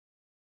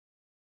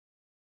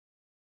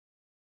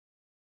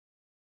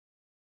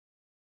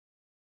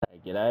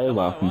G'day,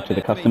 welcome to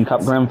the Custom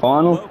Cup Grand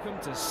Final.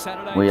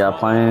 We are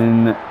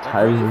playing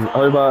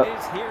Hobart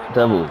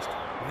Devils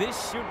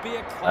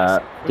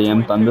at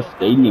DM Thunder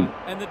Stadium.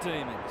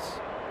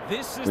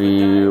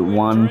 We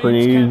won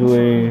pretty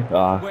easily,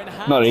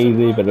 not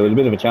easy, but it was a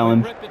bit of a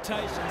challenge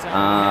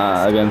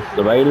against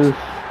the Raiders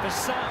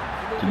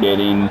to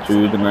get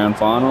into the Grand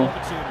Final.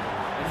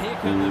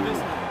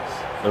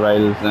 The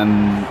Raiders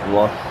then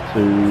lost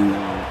to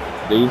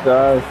these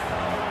guys,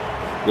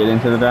 get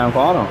into the Grand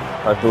Final.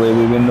 Hopefully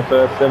we win the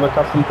first ever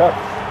Custom Cup.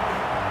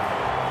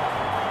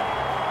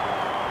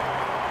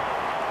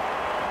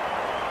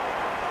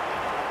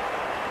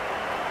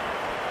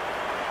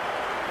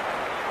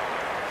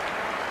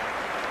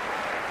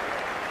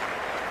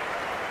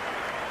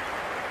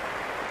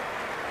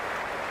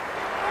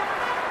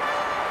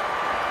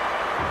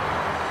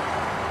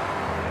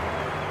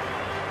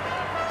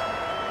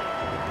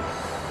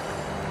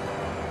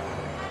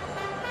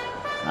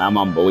 I'm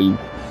on, boys.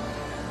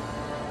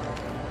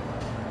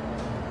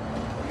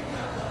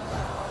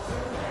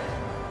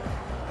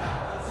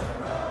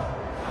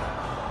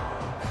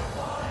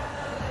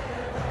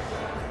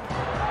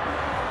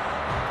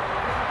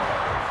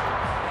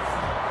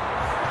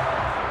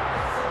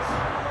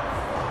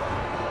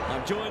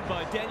 Joined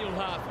by Daniel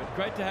Harford.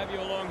 Great to have you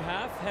along,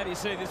 Harf. How do you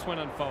see this one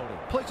unfolding?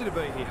 Pleasure to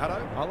be here,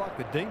 Hutto. I like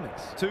the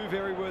Demons. Two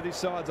very worthy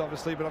sides,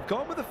 obviously, but I've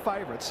gone with the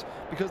favourites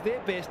because their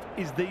best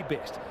is the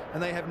best,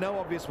 and they have no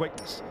obvious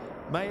weakness.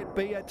 May it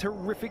be a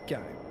terrific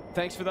game.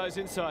 Thanks for those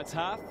insights,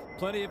 Harf.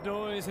 Plenty of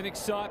noise and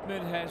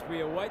excitement as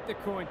we await the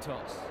coin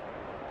toss.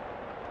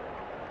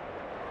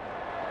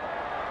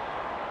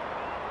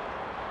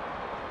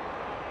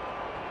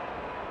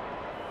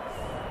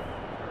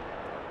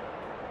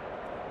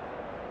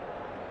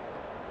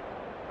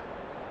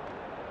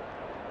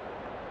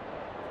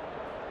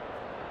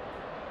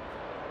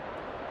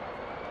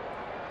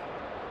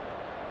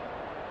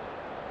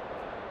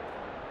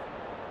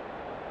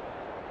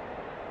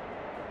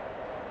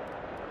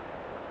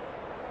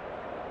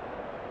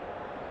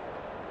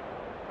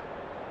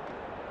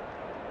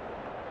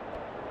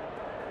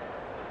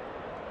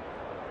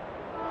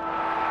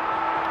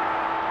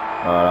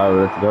 Alright,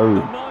 let's go.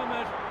 The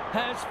moment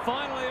has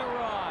finally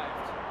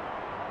arrived.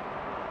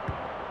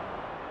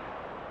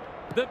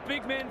 The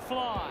big men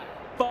fly.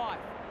 Fight.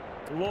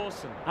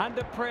 Lawson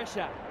under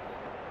pressure.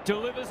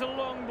 Delivers a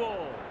long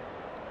ball.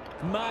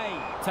 May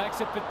takes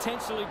a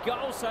potentially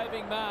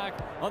goal-saving mark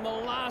on the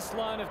last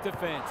line of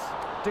defence.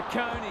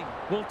 DeConing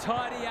will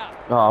tidy up.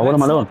 Oh, what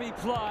am I doing? Sloppy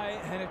play,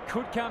 and it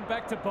could come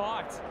back to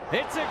bite.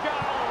 It's a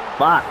goal.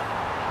 Fuck.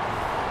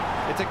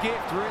 It's a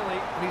gift, really,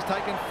 and he's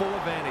taken full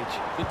advantage.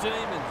 The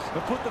Demons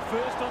have put the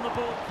first on the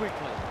ball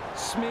quickly.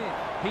 Smith,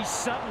 he's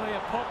suddenly a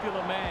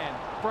popular man.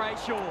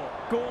 Brayshaw,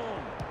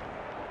 gone.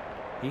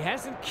 He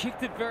hasn't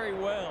kicked it very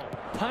well.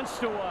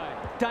 Punched away.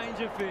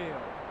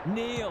 Dangerfield.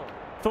 Neal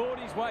thought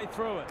his way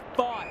through it.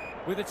 Fight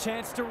with a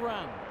chance to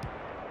run.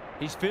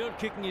 His field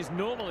kicking is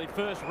normally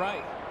first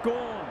rate.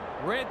 Gone.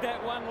 Read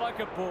that one like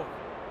a book.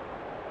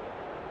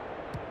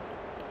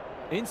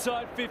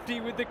 Inside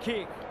 50 with the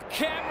kick.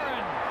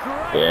 Cameron.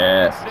 Great.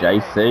 Yes,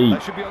 JC. They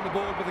should be on the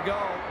board with a goal.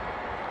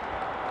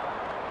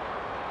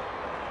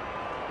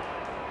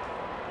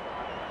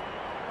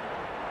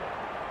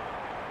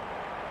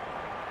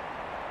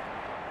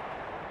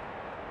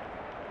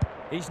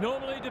 He's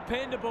normally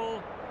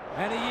dependable,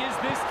 and he is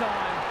this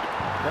time.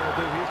 That'll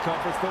do his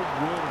conference. The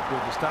world is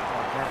good to start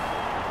like that.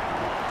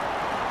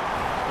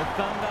 The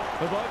Thunder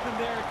have opened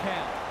their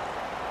account.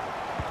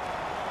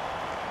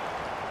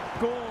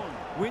 Gorn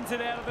wins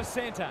it out of the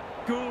centre.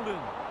 Goulden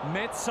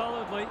met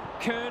solidly.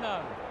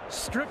 Curnow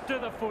stripped to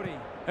the footy.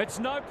 It's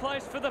no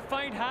place for the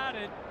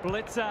faint-hearted.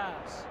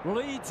 Blitzars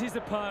leads his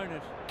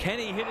opponent. Can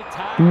he hit a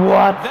target?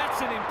 What?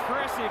 That's an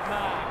impressive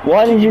mark.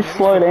 Why did you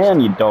slow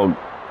down, you dog?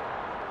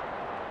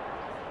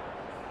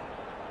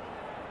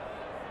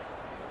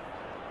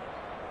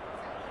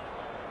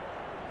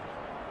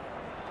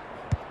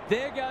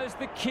 There goes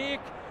the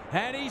kick,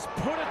 and he's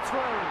put it through.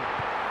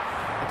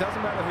 It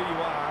doesn't matter who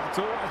you are. It's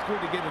always good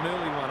to get an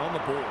early one on the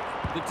board.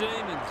 The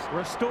Demons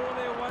restore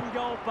their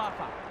one-goal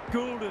buffer.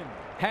 Goulden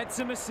had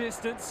some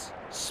assistance.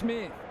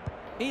 Smith.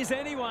 Is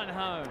anyone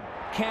home?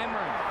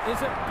 Cameron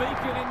is a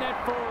beacon in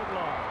that forward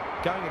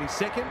line. Going at his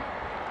second.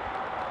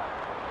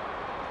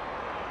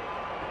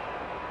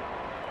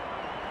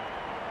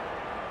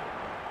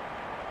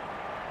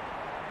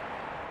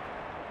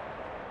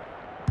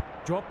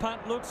 Drop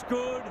punt looks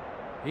good.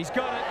 He's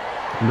got it.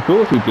 It'd be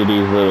cool if he did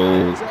his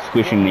little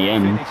squish in the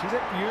end.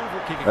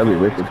 That'd be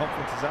wicked.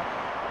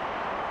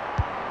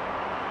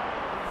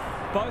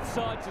 Both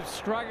sides have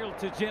struggled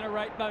to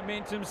generate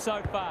momentum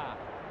so far.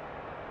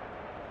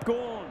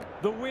 Gorn,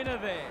 the winner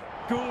there.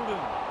 Goulden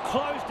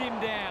closed him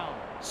down.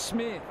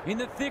 Smith in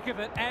the thick of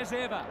it as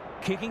ever.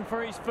 Kicking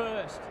for his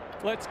first.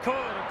 Let's call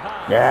it a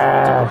pass.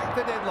 Yeah. To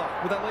break the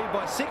deadlock. Will they lead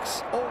by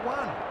 6 or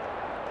 1?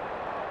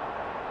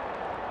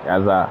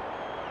 Gaza.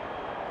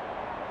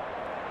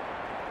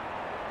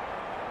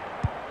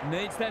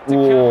 Needs that to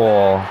come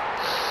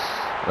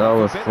back. That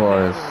was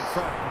close.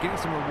 Getting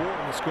some reward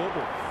on the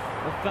scoreboard.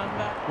 The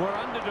Thunder were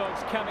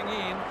underdogs coming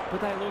in, but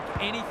they looked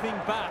anything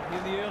but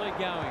in the early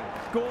going.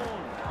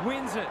 Gorn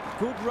wins it.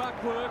 Good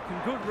ruck work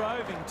and good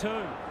roving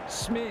too.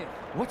 Smith,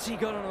 what's he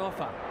got on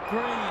offer?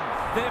 Green,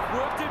 they've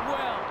worked it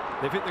well.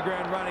 They've hit the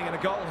ground running, and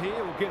a goal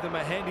here will give them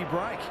a handy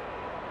break.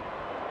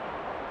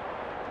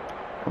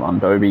 Come on,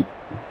 Dobie.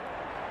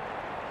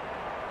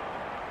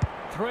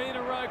 3 in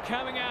a row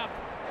coming up.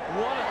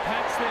 What a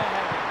patch they're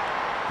having.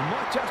 He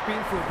might just be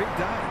in for a big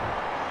day.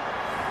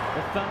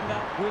 The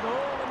Thunder with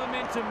all the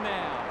momentum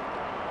now.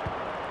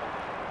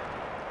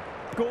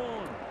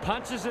 Gorn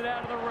punches it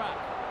out of the ruck.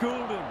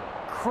 Goulden,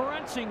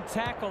 crunching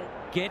tackle,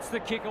 gets the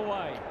kick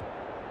away.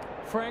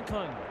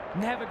 Franklin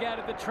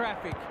navigated the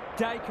traffic.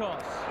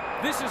 Dacos.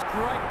 This is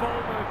great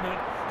ball movement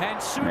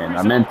and should Man,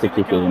 I meant to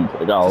kick it into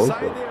the goal. To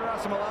say there are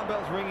some alarm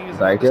bells ringing is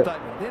an Take it.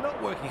 understatement. They're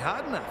not working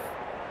hard enough.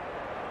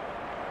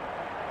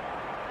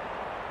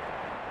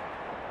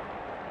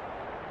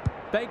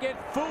 They get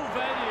full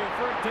value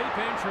for a deep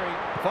entry.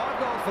 5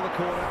 goals for the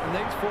quarter, and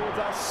these forwards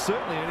are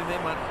certainly earning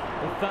their money.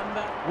 The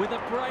Thunder with a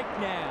break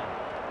now.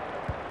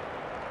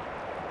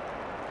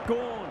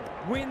 Gorn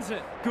wins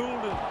it.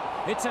 Goulden.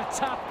 It's a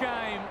tough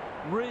game.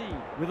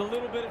 Reed with a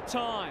little bit of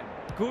time.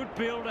 Good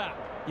build-up.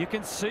 You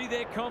can see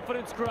their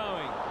confidence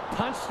growing.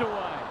 Punched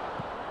away.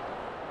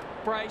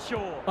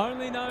 Brayshaw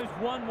only knows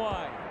one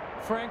way.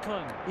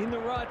 Franklin in the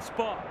right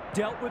spot.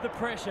 Dealt with the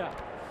pressure.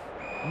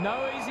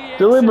 No easy exit.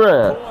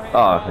 Deliberate.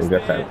 Oh, he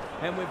got that.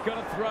 and we've got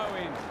a throw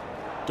in.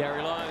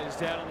 Gary Lyon is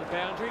down on the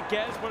boundary.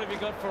 Gaz, what have you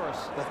got for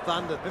us? The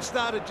Thunder have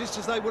started just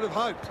as they would have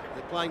hoped.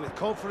 They're playing with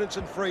confidence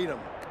and freedom.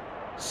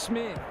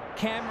 Smith,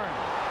 Cameron.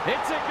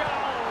 It's a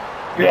goal.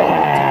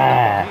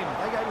 Yeah!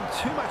 They gave him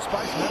too much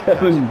space.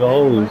 7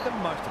 goals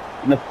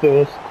in the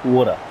first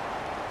quarter.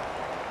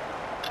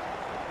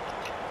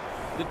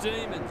 The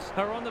Demons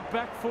are on the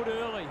back foot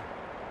early.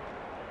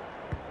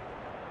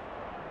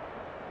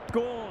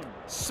 Gorn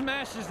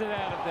smashes it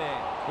out of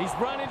there. He's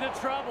run into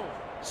trouble.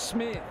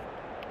 Smith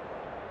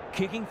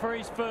kicking for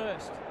his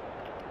first.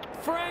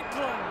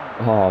 Franklin.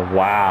 Oh,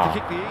 wow. To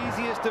kick the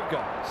easiest of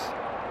goals.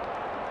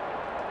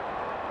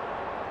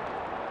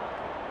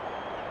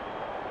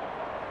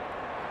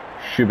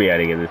 Should be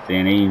able to get this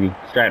in easy.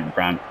 Straight in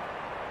front.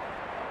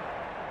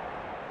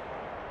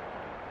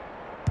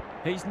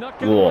 He's not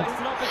going to waste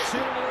an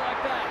opportunity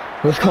like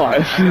that. That's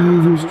close.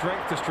 From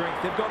strength to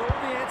strength. They've got all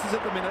the answers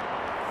at the minute.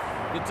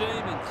 The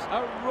Demons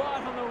are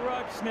right on the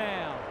ropes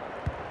now.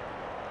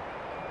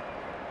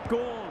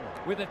 Gorn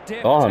with a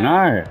deft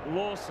no.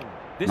 Lawson.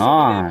 This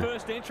will be their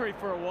first entry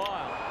for a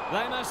while.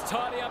 They must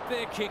tidy up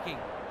their kicking.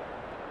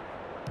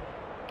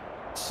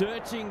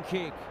 Searching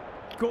kick.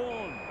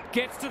 Gorn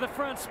gets to the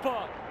front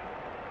spot.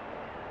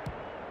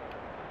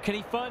 Can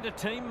he find a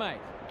teammate?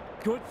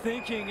 Good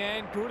thinking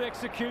and good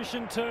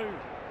execution too.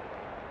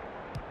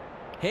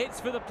 Heads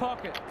for the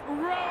pocket.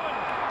 Rowan!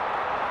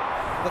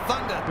 The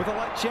Thunder with a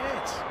late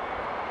chance.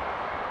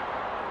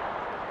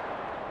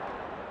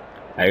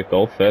 8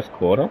 goal first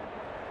quarter.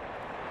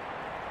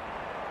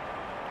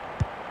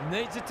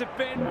 Needs it to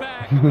bend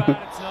back, but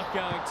it's not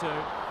going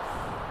to.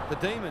 The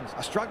Demons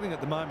are struggling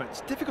at the moment.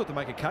 It's difficult to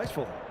make a case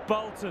for them.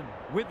 Bolton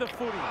with the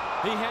footy.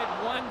 He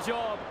had one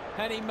job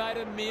and he made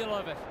a meal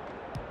of it.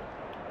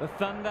 The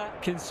Thunder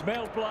can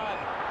smell blood.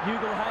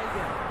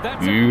 Ugelhagen.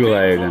 That's a big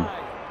play.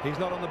 He's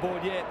not on the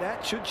board yet.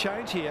 That should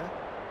change here.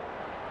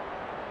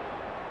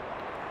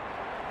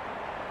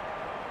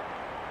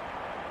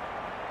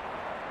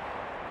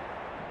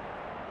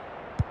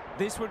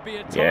 This would be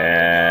a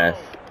time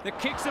goal. The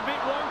kick's a bit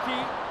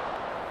wonky.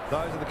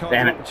 Those are the kinds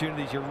of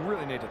opportunities you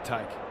really need to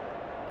take.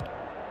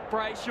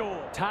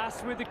 Brayshaw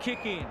tasked with the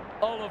kick in.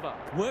 Oliver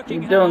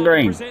working hard,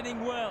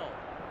 presenting well.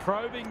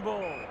 Probing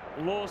ball.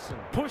 Lawson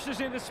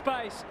pushes into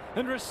space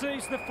and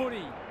receives the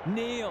footy.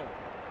 Neal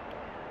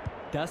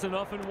doesn't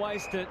often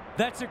waste it.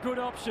 That's a good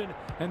option,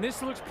 and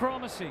this looks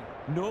promising.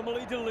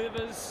 Normally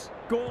delivers.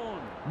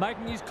 Gorn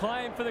making his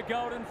claim for the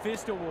Golden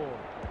Fist Award.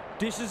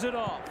 Dishes it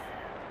off.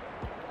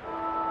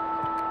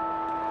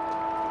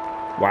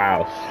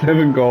 Wow,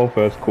 7 goal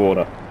first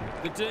quarter.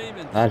 The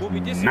Demons That's will be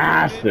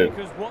disappointed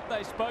because what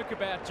they spoke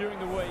about during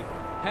the week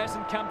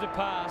hasn't come to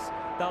pass.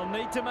 They'll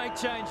need to make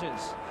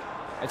changes.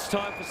 It's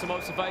time for some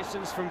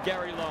observations from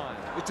Gary Lyon.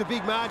 It's a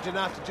big margin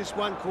after just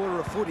one quarter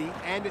of footy,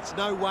 and it's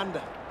no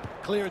wonder.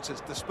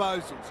 Clearances,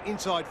 disposals,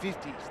 inside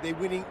 50s, they're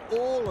winning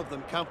all of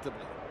them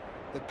comfortably.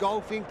 The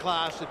golfing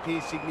class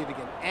appears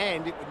significant,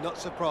 and it would not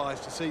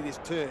surprise to see this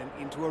turn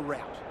into a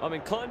rout. I'm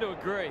inclined to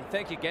agree.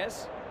 Thank you,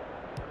 Gaz.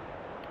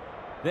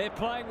 They're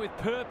playing with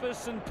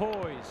purpose and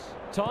poise.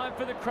 Time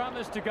for the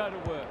Crummers to go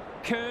to work.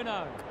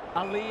 Kerno,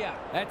 Aliyah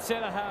at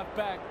centre half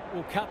back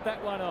will cut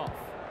that one off.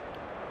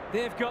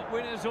 They've got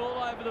winners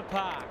all over the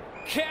park.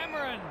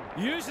 Cameron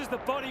uses the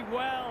body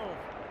well.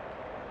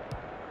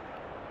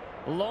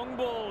 Long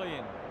ball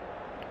in.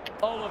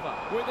 Oliver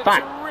with a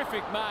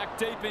terrific mark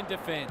deep in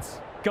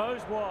defence. Goes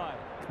wide.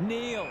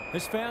 Neal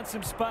has found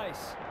some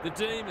space. The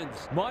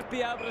Demons might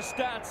be able to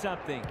start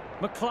something.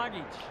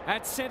 McCluggage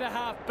at centre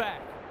half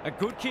back. A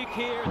good kick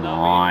here and they'll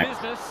be in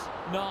business.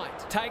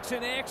 Knight takes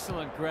an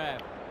excellent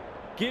grab.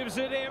 Gives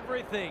it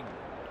everything.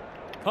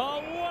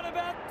 Oh, what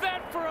about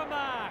that for a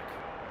mark?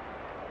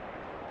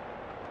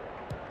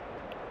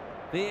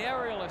 The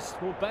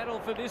aerialist will battle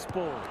for this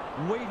ball.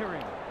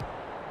 Wiedering.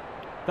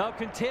 They'll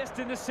contest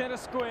in the centre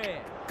square.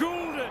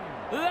 Goulden.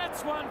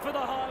 That's one for the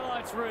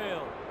highlights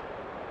reel.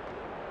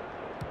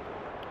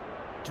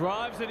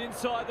 Drives it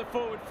inside the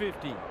forward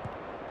 50.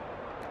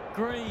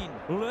 Green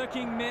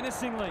lurking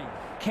menacingly.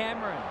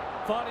 Cameron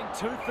fighting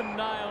tooth and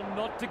nail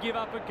not to give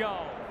up a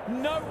goal.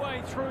 No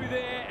way through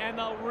there, and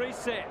they'll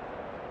reset.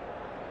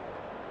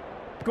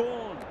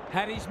 Gawn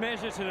had his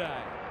measure today.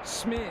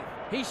 Smith,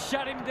 he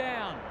shut him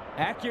down.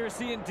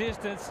 Accuracy and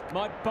distance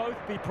might both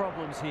be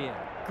problems here.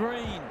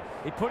 Green,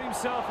 he put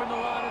himself in the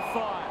line of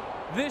fire.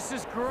 This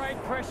is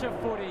great pressure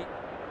footy.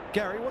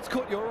 Gary, what's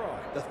caught your eye?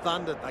 The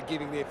Thunder are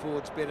giving their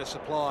forwards better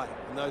supply,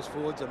 and those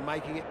forwards are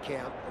making it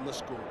count on the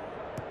score.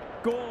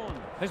 Gawn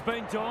has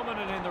been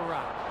dominant in the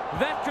ruck.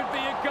 That could be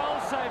a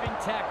goal-saving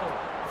tackle.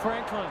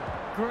 Franklin,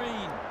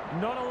 Green,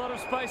 not a lot of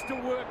space to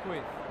work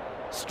with.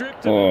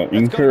 Stripped of it.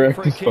 Incorrect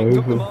Took them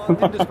disposal. on,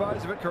 didn't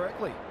dispose of it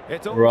correctly.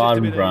 It's all just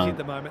a bit easy at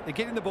the moment. They're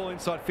getting the ball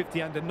inside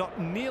 50 under not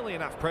nearly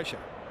enough pressure.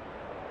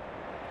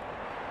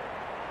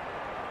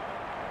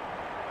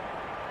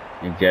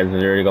 And Jez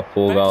has already got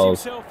 4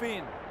 goals.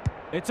 In.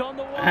 It's on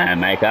the wall. And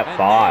make that And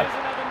 5. there's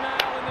another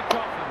nail in the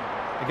coffin.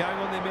 They're going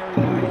on their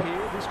merry way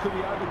here. This could be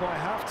over by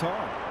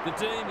half-time. The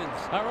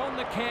Demons are on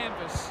the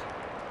canvas.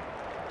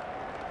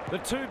 The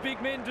two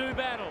big men do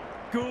battle.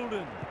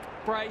 Goulden,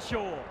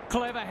 Brayshaw,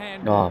 clever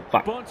handle. Oh,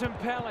 fuck.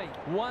 Bontempelli,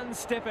 one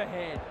step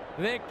ahead.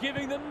 They're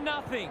giving them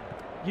nothing.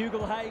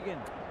 Ugle-Hagen.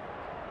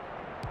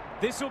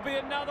 This will be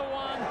another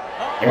one.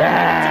 Oh,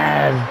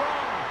 Yes!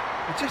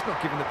 They're just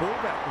not giving the ball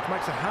back, which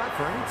makes it hard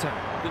for any team.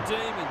 The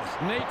Demons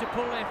need to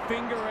pull their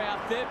finger out.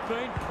 They've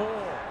been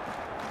poor.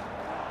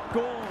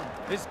 Gawn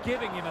is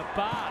giving him a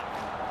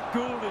bath.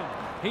 Goulden,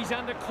 he's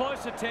under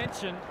close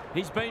attention.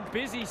 He's been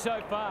busy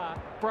so far.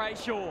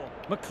 Brayshaw,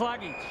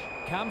 McCluggage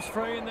comes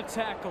free in the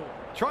tackle.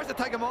 Tries to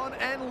take him on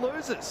and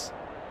loses.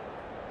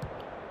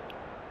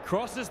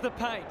 Crosses the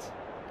paint.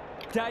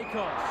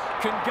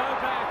 Dacos can go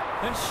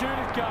back and shoot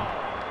at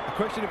goal. A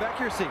question of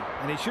accuracy,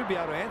 and he should be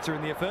able to answer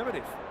in the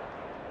affirmative.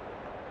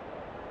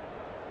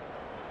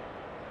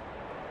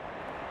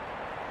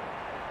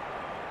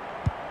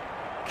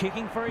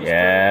 Kicking for his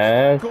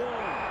Yes. first. Gawn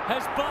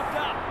has bumped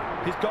up.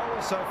 His goal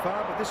is so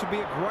far, but this would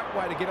be a great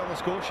way to get on the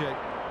score sheet.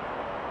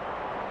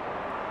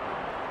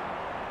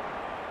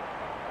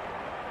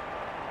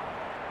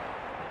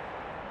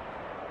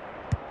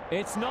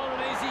 It's not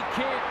an easy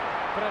kick,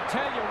 but I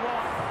tell you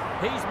what,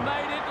 he's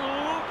made it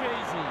look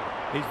easy.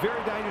 He's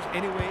very dangerous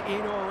anywhere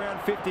in or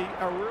around 50.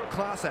 A real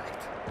class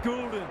act.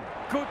 Goulden,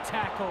 good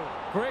tackle.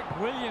 Greg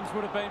Williams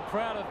would have been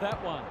proud of that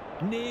one.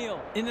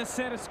 Neal in the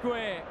centre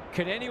square.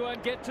 Could anyone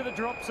get to the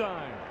drop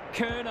zone?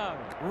 Curnow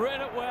read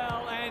it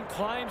well and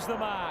claims the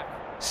mark.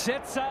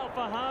 Set sail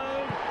for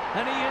home,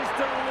 and he is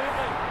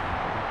delivered.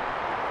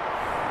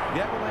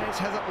 The Avalanche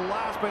has at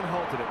last been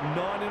halted at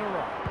 9 in a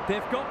row.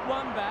 They've got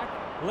one back.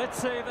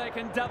 Let's see if they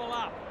can double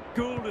up.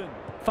 Goulden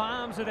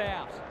farms it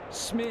out.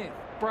 Smith,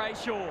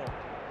 Brayshaw.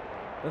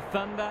 The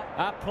Thunder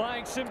are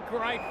playing some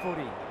great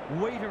footy.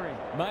 Wiedering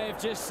may have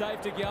just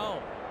saved a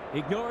goal.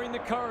 Ignoring the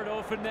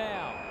corridor for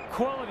now.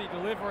 Quality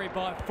delivery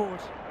by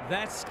foot.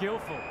 That's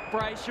skillful.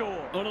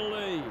 Brayshaw on a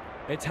lead.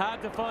 It's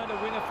hard to find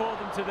a winner for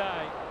them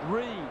today.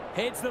 Reed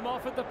heads them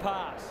off at the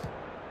pass.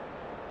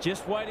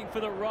 Just waiting for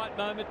the right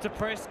moment to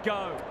press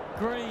go.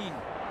 Green,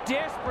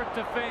 desperate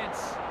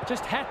defence.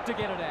 Just had to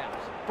get it out.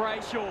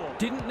 Brayshaw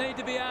didn't need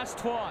to be asked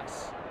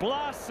twice.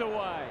 Blasts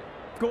away.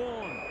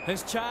 Gawn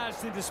has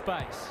charged into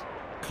space.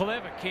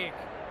 Clever kick.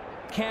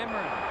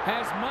 Cameron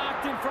has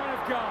marked in front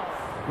of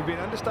goal. Would be an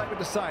understatement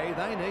to say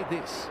they need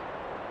this.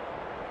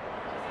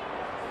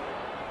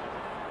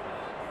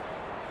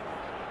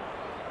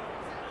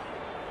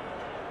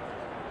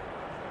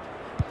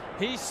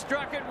 He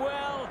struck it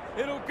well.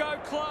 It'll go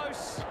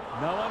close.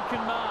 No one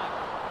can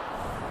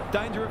mark.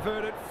 Danger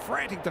averted.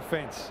 Frantic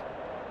defence.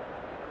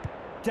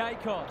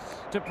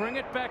 Dacos to bring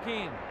it back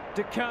in.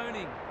 De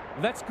Koning.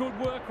 That's good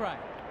work rate.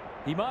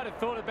 He might have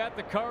thought about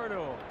the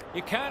corridor.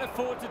 You can't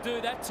afford to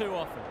do that too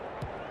often.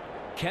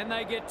 Can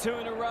they get 2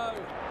 in a row?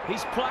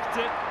 He's plucked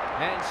it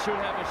and should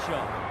have a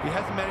shot. He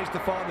hasn't managed to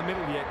find the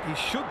middle yet. He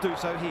should do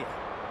so here.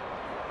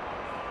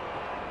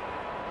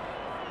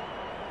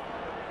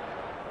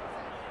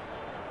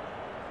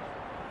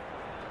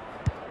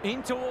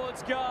 In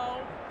towards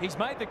goal. He's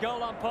made the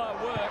goal umpire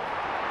work.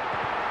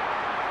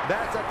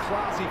 That's a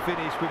classy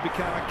finish. We've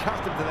become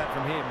accustomed to that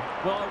from him.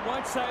 Well, I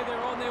won't say they're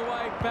on their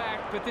way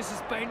back, but this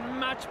has been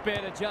much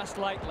better just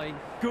lately.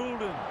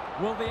 Goulden.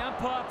 Will the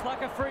umpire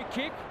pluck a free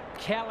kick?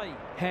 Kelly.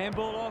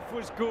 Handball off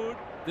was good.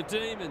 The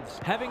Demons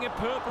having a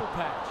purple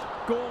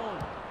patch.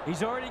 Gawn.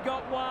 He's already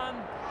got 1.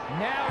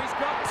 Now he's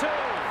got 2.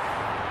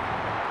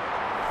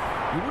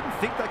 You wouldn't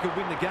think they could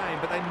win the game,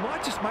 but they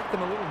might just make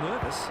them a little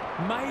nervous.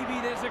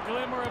 Maybe there's a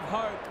glimmer of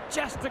hope.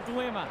 Just a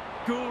glimmer.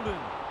 Goulden.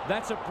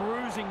 That's a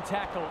bruising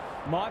tackle.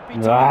 Might be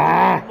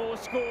time for one more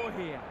score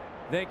here.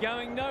 They're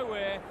going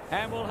nowhere,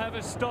 and we'll have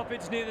a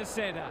stoppage near the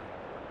centre.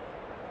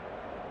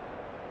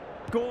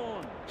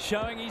 Gorn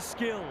showing his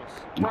skills.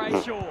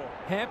 Brayshaw,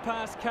 hand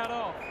pass cut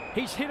off.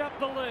 He's hit up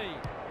the lead.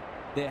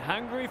 They're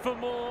hungry for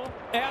more.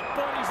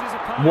 Outbodies his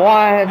opponent.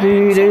 Why do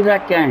you do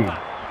that game?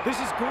 This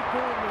is good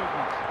ball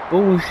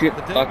movement. Bullshit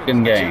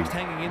fucking game.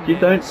 You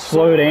don't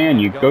slow down,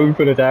 you go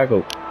for the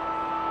tackle.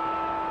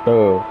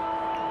 So,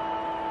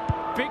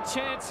 Big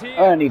chance here.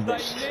 I need They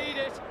this. need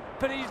it,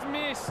 but he's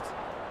missed.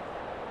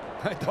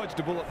 They dodged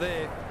a bullet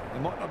there. They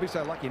might not be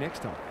so lucky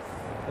next time.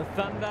 The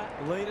Thunder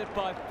lead it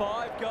by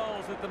 5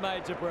 goals at the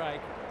major break,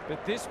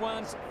 but this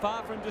one's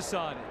far from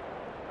decided.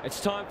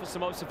 It's time for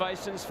some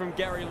observations from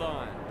Gary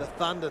Lyon. The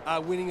Thunder are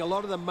winning a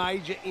lot of the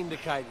major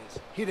indicators.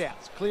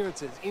 Hit-outs,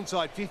 clearances,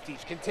 inside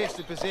 50s,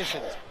 contested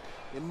possessions.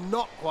 They're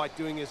not quite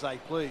doing as they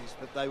please,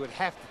 but they would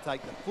have to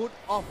take the foot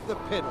off the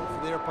pedal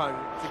for their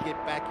opponent to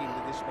get back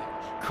into this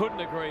match. Couldn't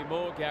agree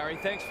more, Gary.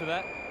 Thanks for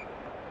that.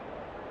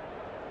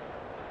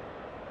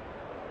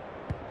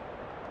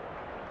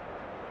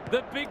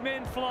 The big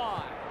men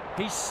fly.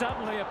 He's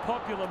suddenly a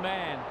popular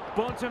man.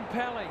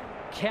 Bontempelli,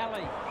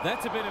 Kelly.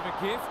 That's a bit of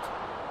a gift.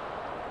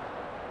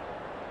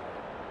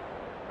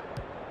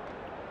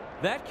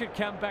 That could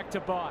come back to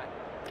bite.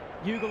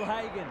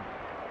 Ugle-Hagan.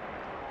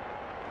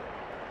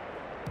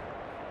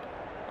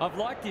 I've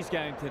liked his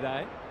game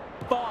today.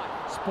 Bite,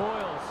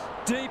 spoils,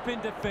 deep in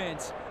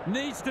defence,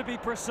 needs to be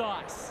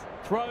precise.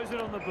 Throws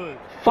it on the boot.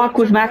 fuck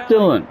was Mac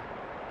doing?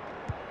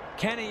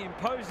 Can he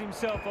impose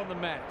himself on the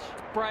match?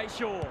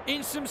 Brayshaw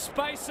in some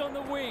space on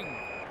the wing.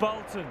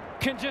 Bolton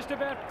can just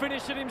about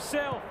finish it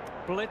himself.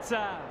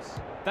 Blitzers.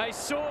 They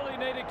sorely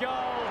need a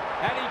goal,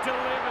 and he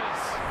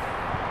delivers.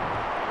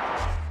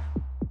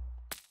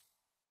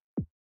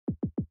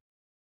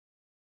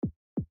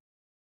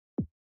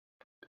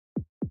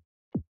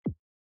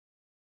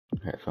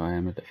 Okay, so I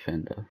am a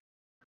defender.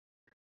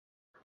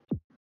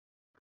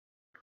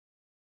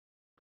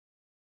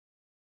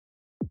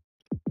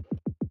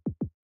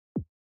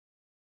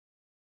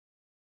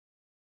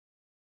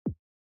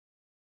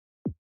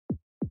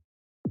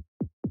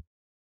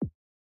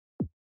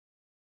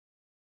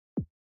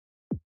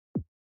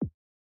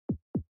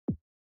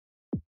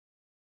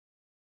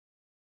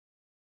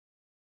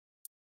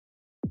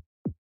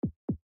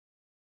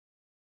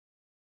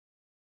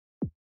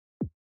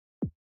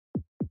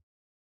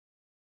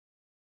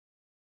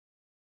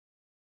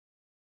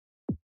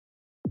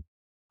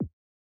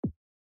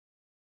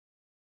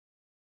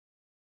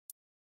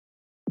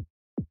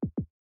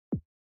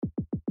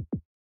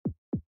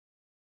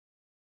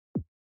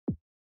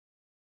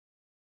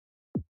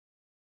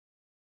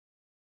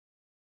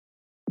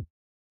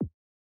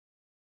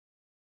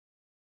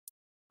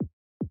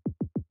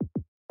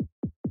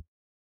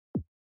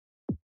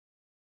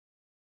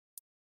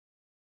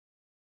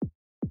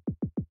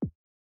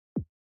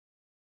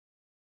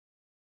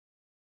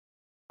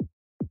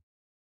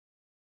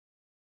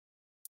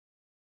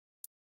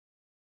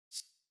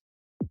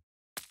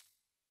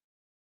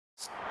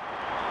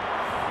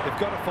 They've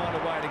got to find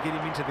a way to get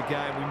him into the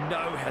game. We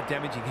know how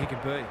damaging he can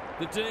be.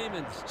 The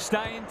Demons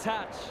stay in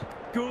touch.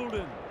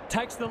 Goulden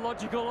takes the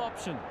logical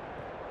option.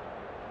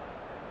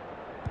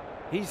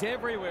 He's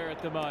everywhere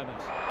at the moment.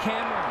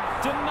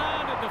 Cameron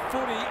demanded the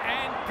footy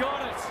and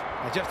got it.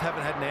 They just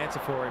haven't had an answer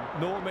for him,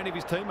 nor many of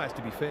his teammates,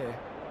 to be fair.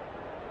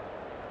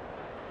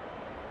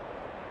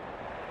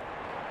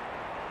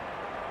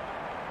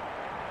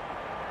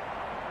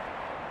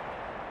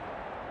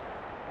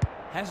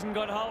 Hasn't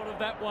got hold of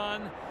that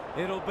one.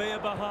 It'll be a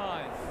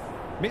behind.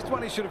 Missed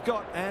one he should have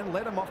got and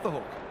let him off the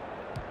hook.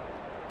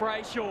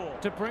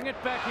 Brayshaw to bring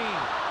it back in.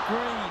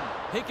 Green,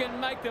 he can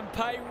make them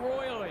pay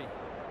royally.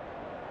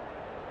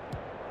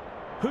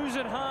 Who's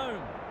at home?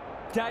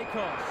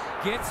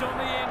 Dacos gets on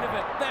the end of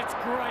it. That's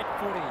great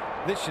footy.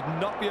 This should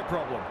not be a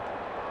problem.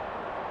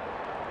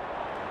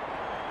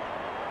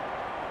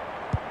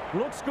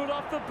 Looks good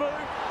off the boot.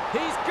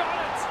 He's got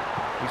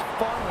it. He's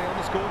finally on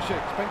the score sheet.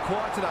 It's been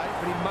quiet today,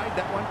 but he made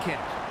that one count.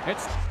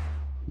 It's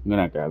I'm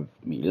gonna grab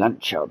me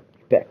lunch. I'll be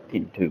back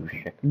in 2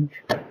 seconds.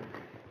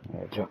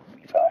 Drop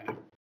me phone.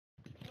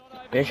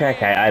 It's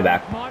okay, I'm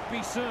back. Might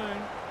be soon.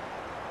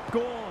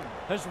 Gorn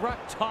has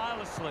rucked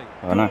tirelessly.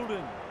 Oh, no.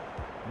 Goulden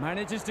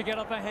manages to get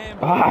off a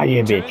handball. Ah,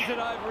 you Turns bitch. it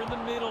over in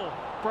the middle.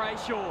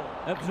 Brayshaw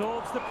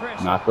absorbs the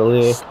pressure. Knuckle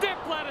here.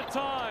 Step ladder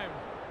time.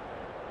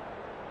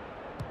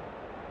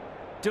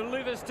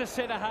 Delivers to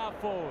centre half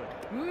forward.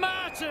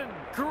 Martin,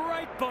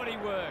 great body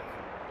work.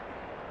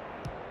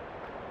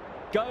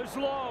 Goes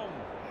long.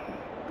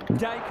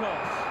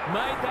 Dacos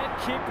made that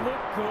kick look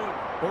good.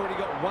 Already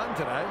got one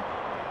today.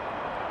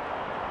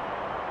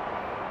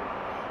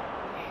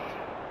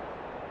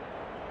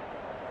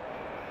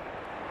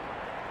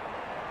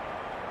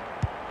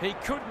 He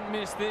couldn't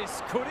miss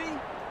this, could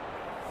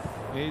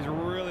he? He's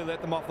really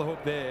let them off the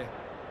hook there.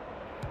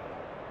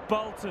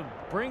 Bolton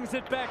brings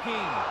it back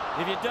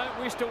in. If you don't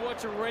wish to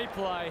watch a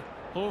replay,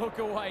 look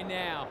away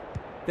now.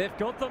 They've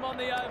got them on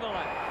the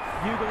overlap.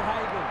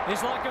 Ugle-Hagan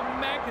is like a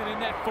magnet in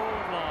that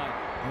forward line.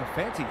 He'll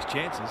fancy his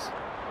chances.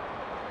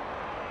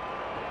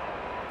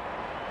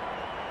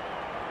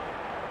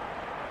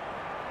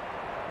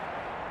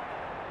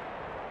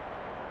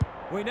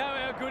 We know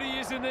how good he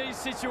is in these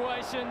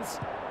situations,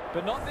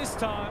 but not this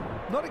time.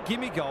 Not a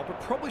gimme goal, but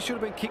probably should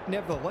have been kicked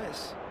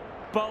nevertheless.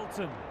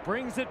 Bolton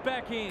brings it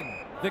back in.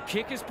 The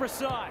kick is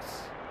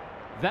precise.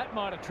 That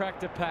might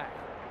attract a pack.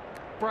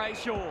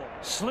 Brayshaw,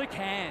 slick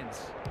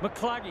hands.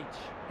 McCluggage,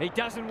 he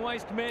doesn't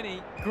waste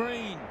many.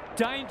 Green,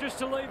 dangerous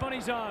to leave on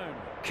his own.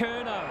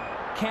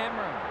 Curnow,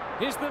 Cameron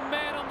is the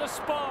man on the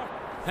spot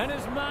and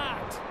is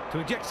marked. To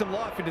inject some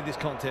life into this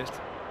contest.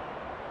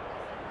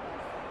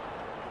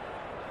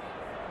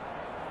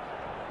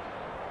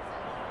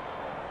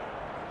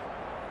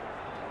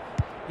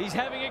 He's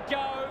having a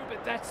go,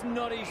 but that's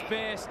not his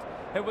best.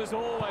 It was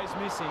always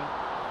missing.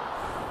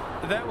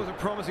 That was a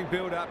promising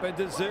build-up and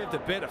deserved a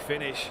better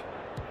finish.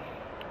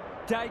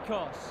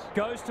 Dacos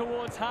goes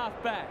towards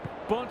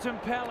half-back.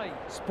 Bontempelli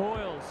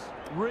spoils.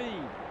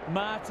 Reed,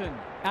 Martin,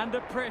 under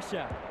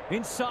pressure.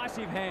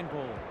 Incisive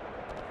handball.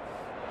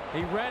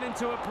 He ran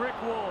into a brick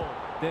wall.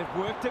 They've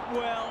worked it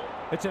well.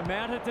 It's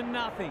amounted to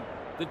nothing.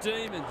 The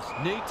Demons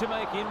need to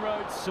make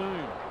inroads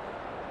soon.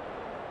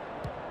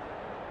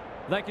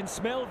 They can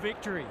smell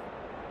victory.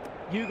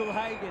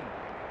 Ugle-Hagan.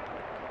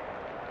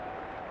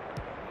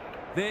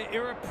 They're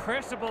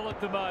irrepressible at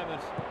the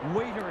moment.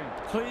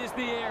 Wiedering clears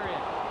the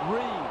area.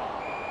 Reed.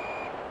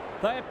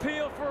 They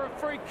appeal for a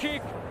free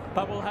kick,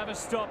 but will have a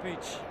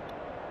stoppage.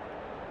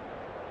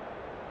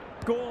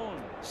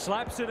 Gawn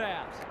slaps it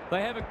out.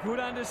 They have a good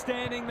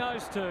understanding,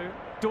 those two.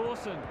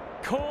 Dawson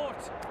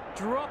caught.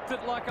 Dropped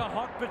it like a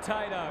hot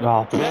potato.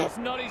 Oh. That's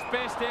not his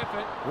best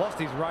effort. Lost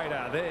his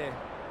radar there.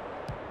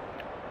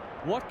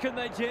 What can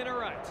they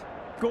generate?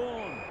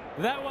 Gawn.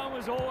 That one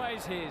was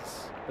always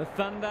his. The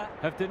Thunder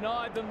have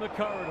denied them the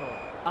corridor.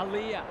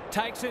 Aaliyah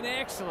takes an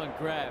excellent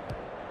grab.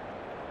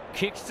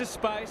 Kicks to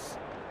space.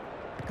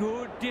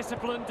 Good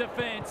disciplined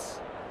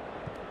defence.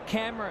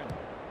 Cameron.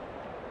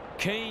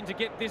 Keen to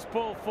get this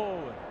ball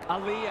forward.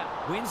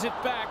 Aaliyah wins it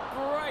back.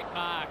 Great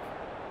mark.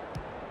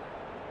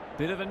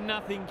 Bit of a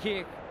nothing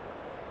kick.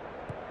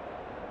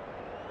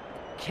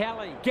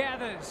 Kelly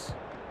gathers.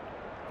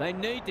 They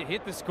need to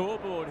hit the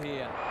scoreboard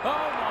here. Oh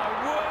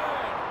my word!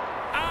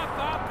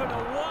 Up and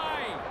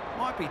away!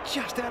 Might be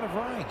just out of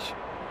range.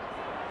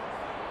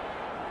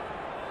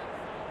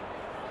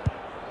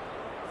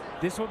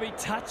 This will be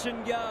touch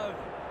and go.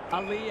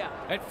 Aaliyah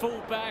at full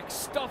back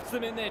stops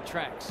them in their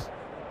tracks.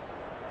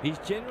 He's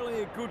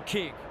generally a good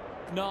kick.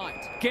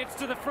 Knight gets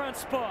to the front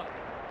spot.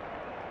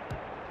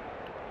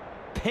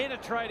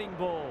 Penetrating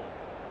ball.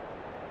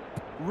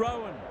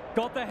 Rowan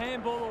got the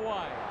handball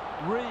away.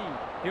 Reed,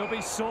 he'll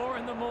be sore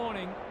in the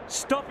morning.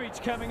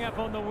 Stoppage coming up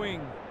on the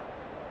wing.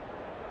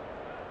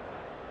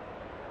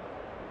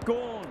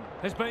 Gawn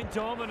has been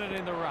dominant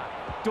in the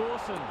ruck.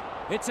 Dawson,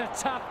 it's a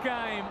tough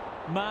game.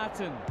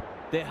 Martin,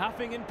 they're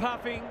huffing and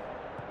puffing.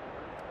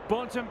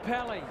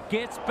 Bontempelli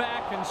gets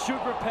back and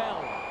should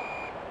repel.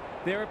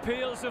 Their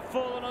appeals have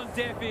fallen on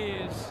deaf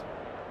ears.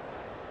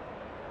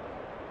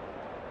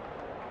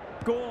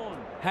 Gawn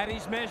had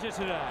his measure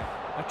today.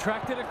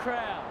 Attracted a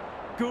crowd.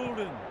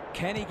 Goulden,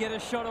 can he get a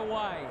shot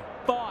away?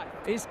 Fife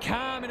is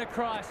calm in a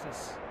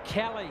crisis.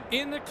 Kelly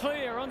in the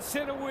clear on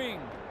centre wing.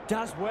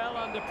 Does well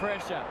under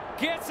pressure.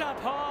 Gets up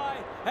high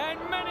and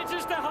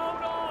manages to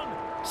hold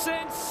on.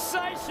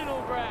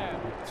 Sensational grab.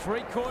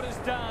 3 quarters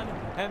done,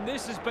 and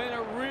this has been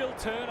a real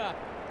turner.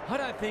 I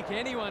don't think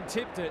anyone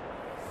tipped it.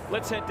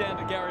 Let's head down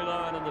to Gary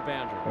Lowen on the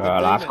boundary.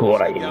 Last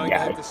quarter,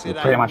 yeah. We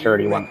pretty much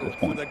already won at this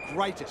point. For the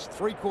greatest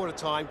three-quarter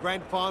time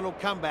grand final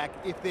comeback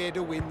if they're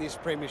to win this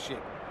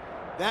premiership.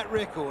 That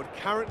record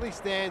currently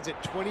stands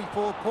at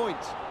 24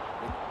 points,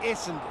 with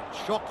Essendon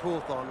shocked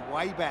Hawthorn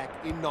way back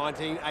in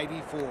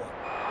 1984.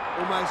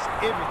 Almost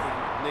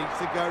everything needs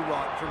to go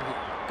right from here.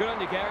 Good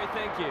on you, Gary.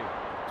 Thank you.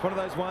 It's one of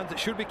those ones that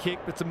should be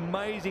kicked, but it's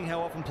amazing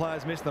how often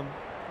players miss them.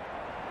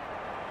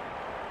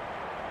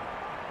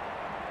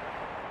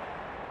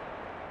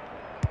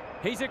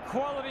 He's a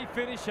quality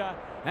finisher,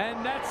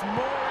 and that's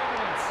more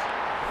evidence.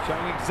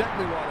 Showing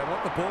exactly why they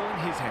want the ball in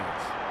his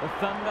hands. The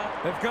Thunder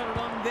have got it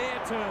on their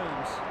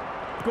terms.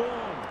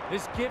 Gawn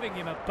is giving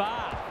him a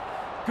bath.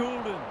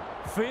 Goulden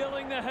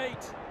feeling the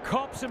heat.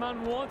 Cops some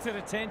unwanted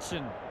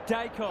attention.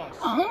 Dacos.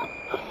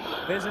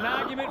 There's an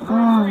argument for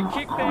a free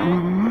kick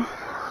there.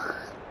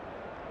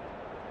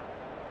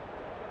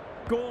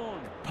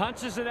 Gawn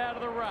punches it out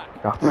of the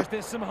ruck.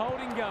 There's some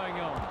holding going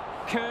on.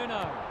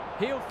 Curnow.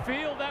 He'll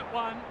feel that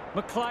one.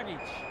 McCluggage.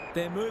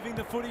 They're moving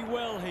the footy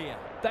well here.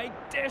 They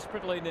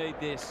desperately need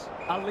this.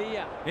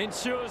 Aaliyah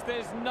ensures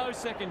there's no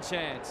second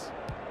chance.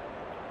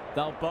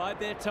 They'll bide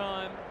their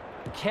time.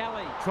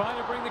 Kelly trying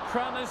to bring the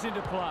Crummers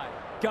into play.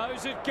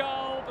 Goes at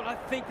goal, but I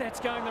think that's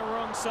going the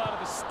wrong side of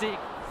the stick.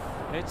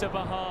 It's a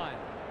behind.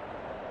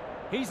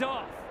 He's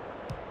off.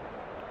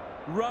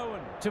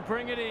 Rowan to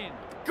bring it in.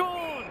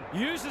 Gawn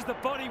uses the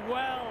body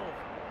well.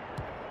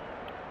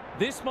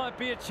 This might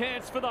be a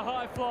chance for the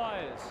high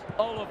flyers.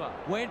 Oliver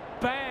went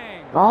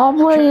bang. Oh,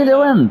 what are you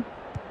doing?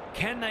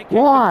 Can they get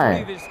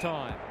the free this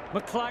time?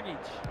 McCluggage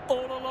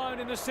all alone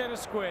in the centre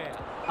square.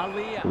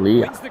 Aaliyah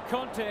wins the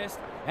contest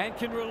and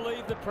can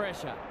relieve the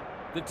pressure.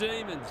 The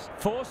Demons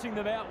forcing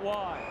them out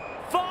wide.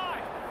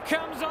 Five!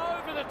 Comes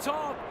over the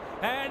top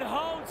and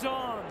holds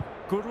on.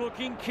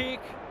 Good-looking kick.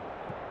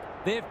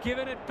 They've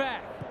given it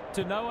back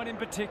to no one in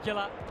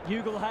particular.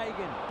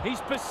 Ugle-Hagan.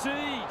 He's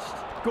besieged.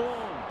 Gorn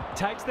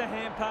takes the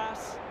hand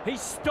pass.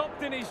 He's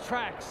stopped in his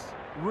tracks.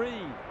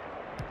 Reed.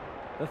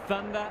 The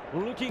Thunder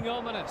looking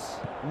ominous.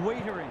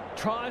 Wiedering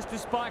tries to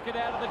spike it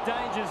out of the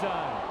danger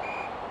zone.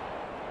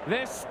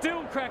 They're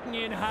still cracking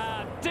in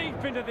hard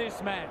deep into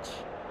this match.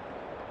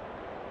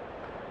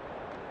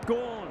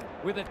 Gorn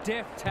with a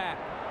deft tap.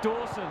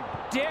 Dawson,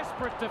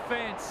 desperate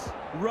defence.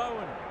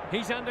 Rowan,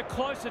 he's under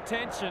close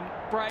attention.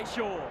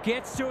 Brayshaw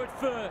gets to it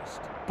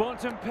first.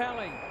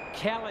 Bontempelli,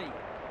 Kelly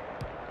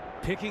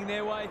picking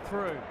their way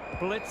through.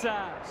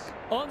 Blitzars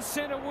on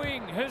centre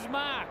wing has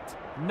marked.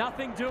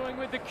 Nothing doing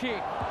with the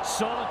kick.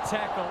 Solid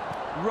tackle.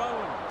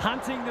 Rowan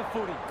hunting the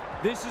footy.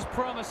 This is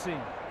promising.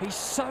 He's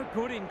so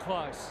good in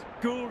close.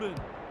 Goulden.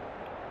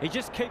 He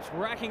just keeps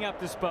racking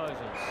up disposals.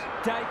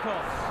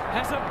 Dacos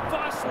has a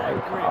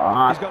vice-like grip.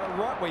 He's got it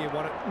right where you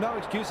want it. No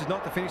excuses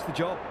not to finish the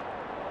job.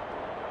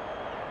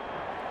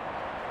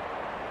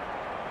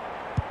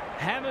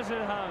 Hammers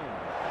it home.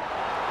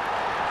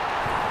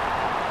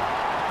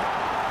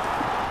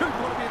 Who'd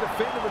want to be a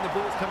defender when the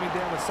ball's coming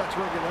down with such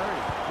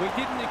regularity? We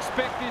didn't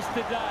expect this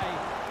today,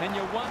 and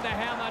you wonder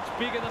how much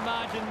bigger the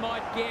margin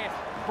might get.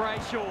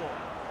 Brayshaw.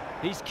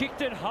 He's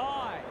kicked it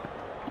high.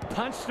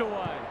 Punched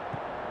away.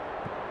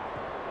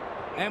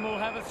 And we'll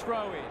have a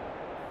throw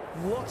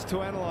in. Lots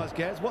to analyse,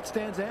 Gaz. What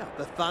stands out?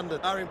 The Thunder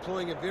are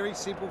employing a very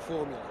simple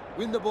formula.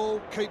 Win the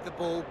ball, keep the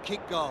ball,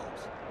 kick goals.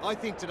 I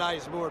think today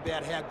is more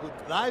about how good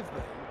they've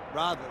been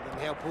rather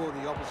than how poor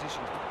the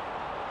opposition's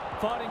been.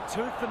 Fighting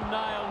tooth and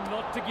nail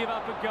not to give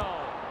up a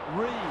goal.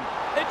 Reed.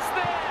 It's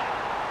there!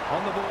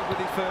 On the board with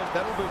his first.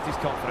 That'll boost his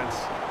confidence.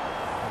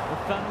 The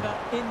Thunder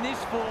in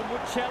this form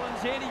would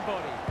challenge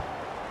anybody.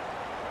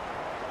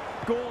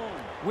 Gorn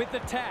with the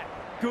tap.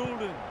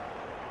 Goulden.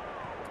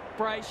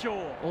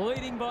 Brayshaw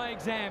leading by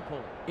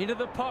example. Into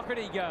the pocket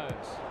he goes.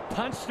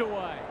 Punched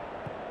away.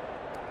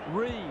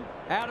 Reed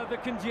out of the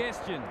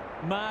congestion.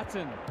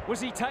 Martin. Was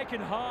he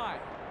taken high?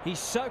 He's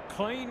so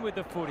clean with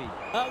the footy.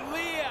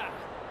 Aaliyah.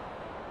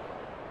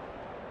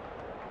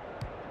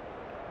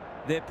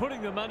 They're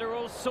putting them under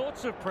all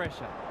sorts of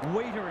pressure.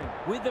 Wiedering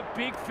with the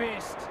big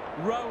fist.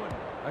 Rowan.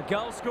 A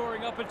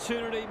goal-scoring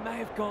opportunity may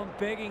have gone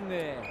begging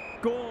there.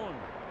 Gorn.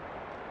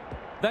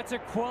 That's a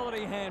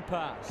quality hand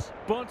pass.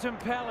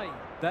 Bontempelli.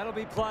 That'll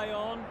be play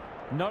on.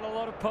 Not a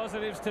lot of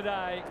positives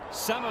today.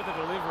 Some of the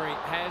delivery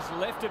has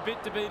left a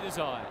bit to be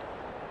desired.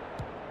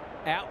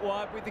 Out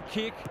wide with the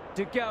kick.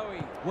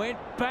 DeGoey went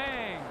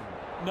bang.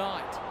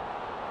 Knight.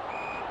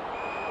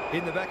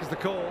 In the back is the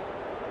call.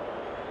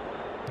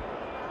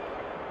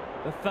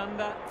 The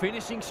Thunder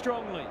finishing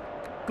strongly.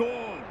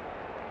 Gorn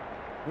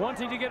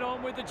wanting to get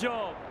on with the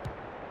job.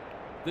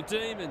 The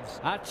Demons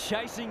are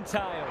chasing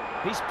tail.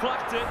 He's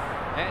plucked it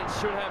and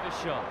should have a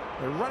shot.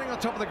 They're running on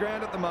top of the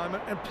ground at the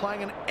moment and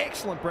playing an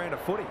excellent brand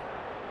of footy.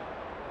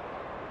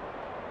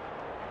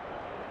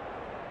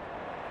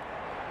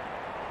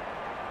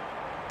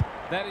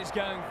 That is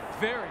going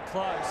very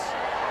close.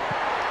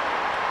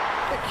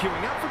 They're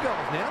queuing up for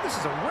goals now. This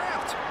is a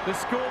rout. The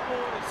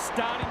scoreboard is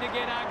starting to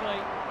get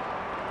ugly.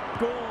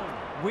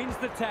 Gorn wins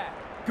the tap.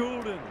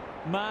 Goulden,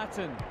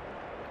 Martin.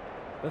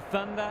 The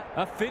Thunder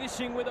are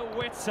finishing with a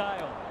wet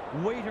sail.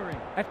 Wiedering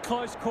at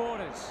close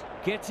quarters.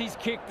 Gets his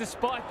kick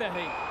despite the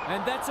heat.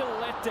 And that's a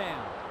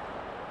letdown.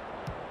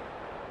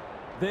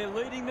 They're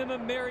leading them a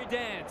merry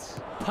dance.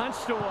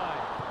 Punched away.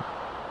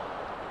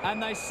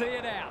 And they see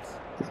it out.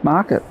 Just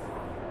mark it.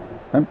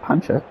 Don't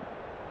punch it.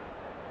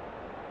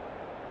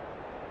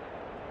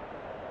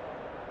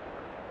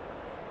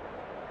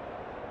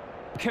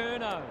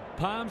 Curnow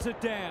palms it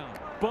down.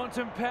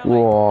 Bontempelli.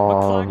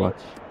 Whoa, McCluggage I was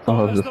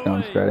follows just the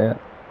going lead. straight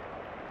out.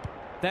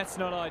 That's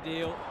not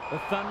ideal. The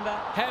Thunder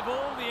have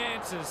all the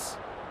answers.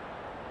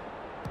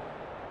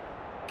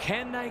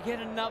 Can they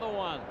get another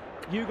one?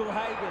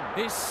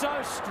 Ugle-Hagan is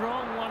so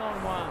strong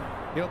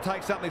one-on-one. It'll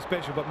take something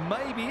special, but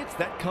maybe it's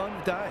that kind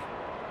of day.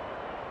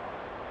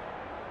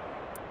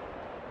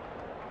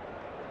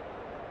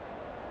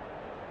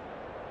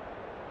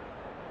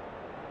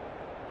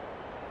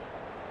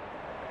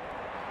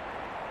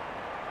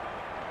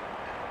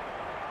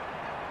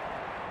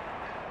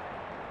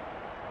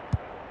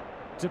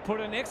 To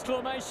put an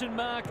exclamation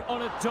mark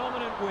on a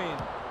dominant win.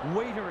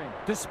 Wiedering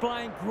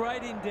displaying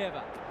great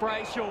endeavour.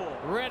 Brayshaw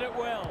read it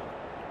well.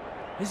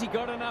 Has he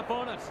got enough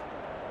on it?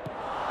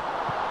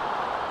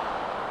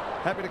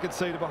 Happy to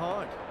concede it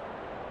behind.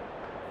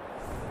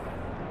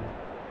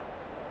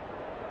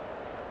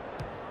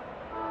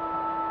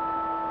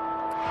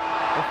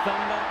 The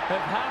Thunder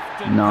have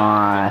halved and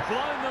Nice.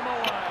 blown them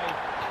away.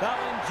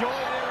 They'll enjoy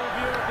their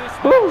review of this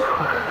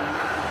match.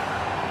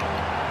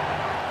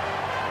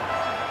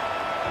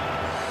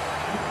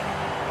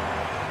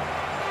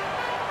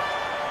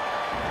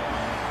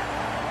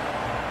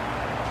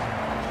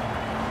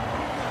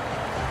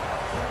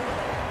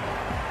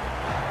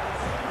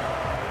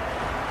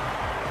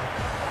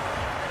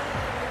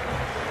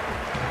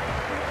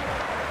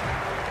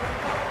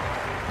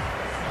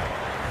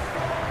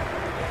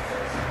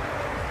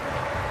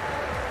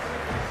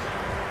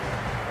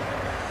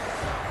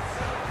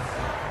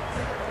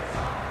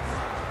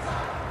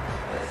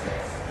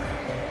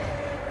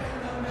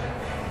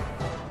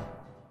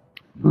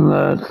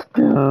 Let's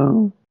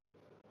go.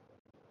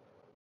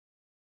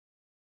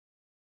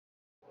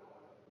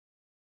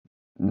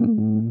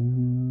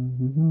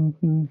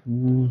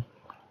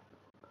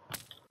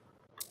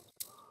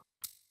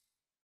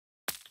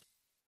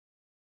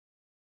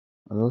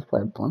 Let's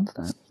play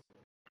Blundstone.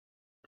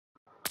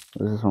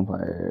 Does this one play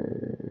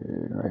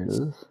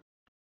Raiders?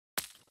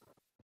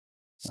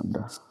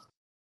 Under.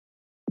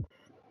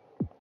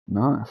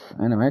 Nice.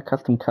 Anyway,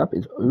 Custom Cup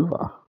is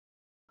over.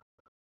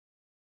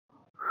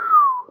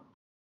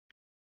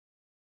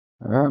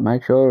 Alright,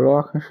 make sure to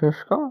like and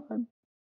subscribe.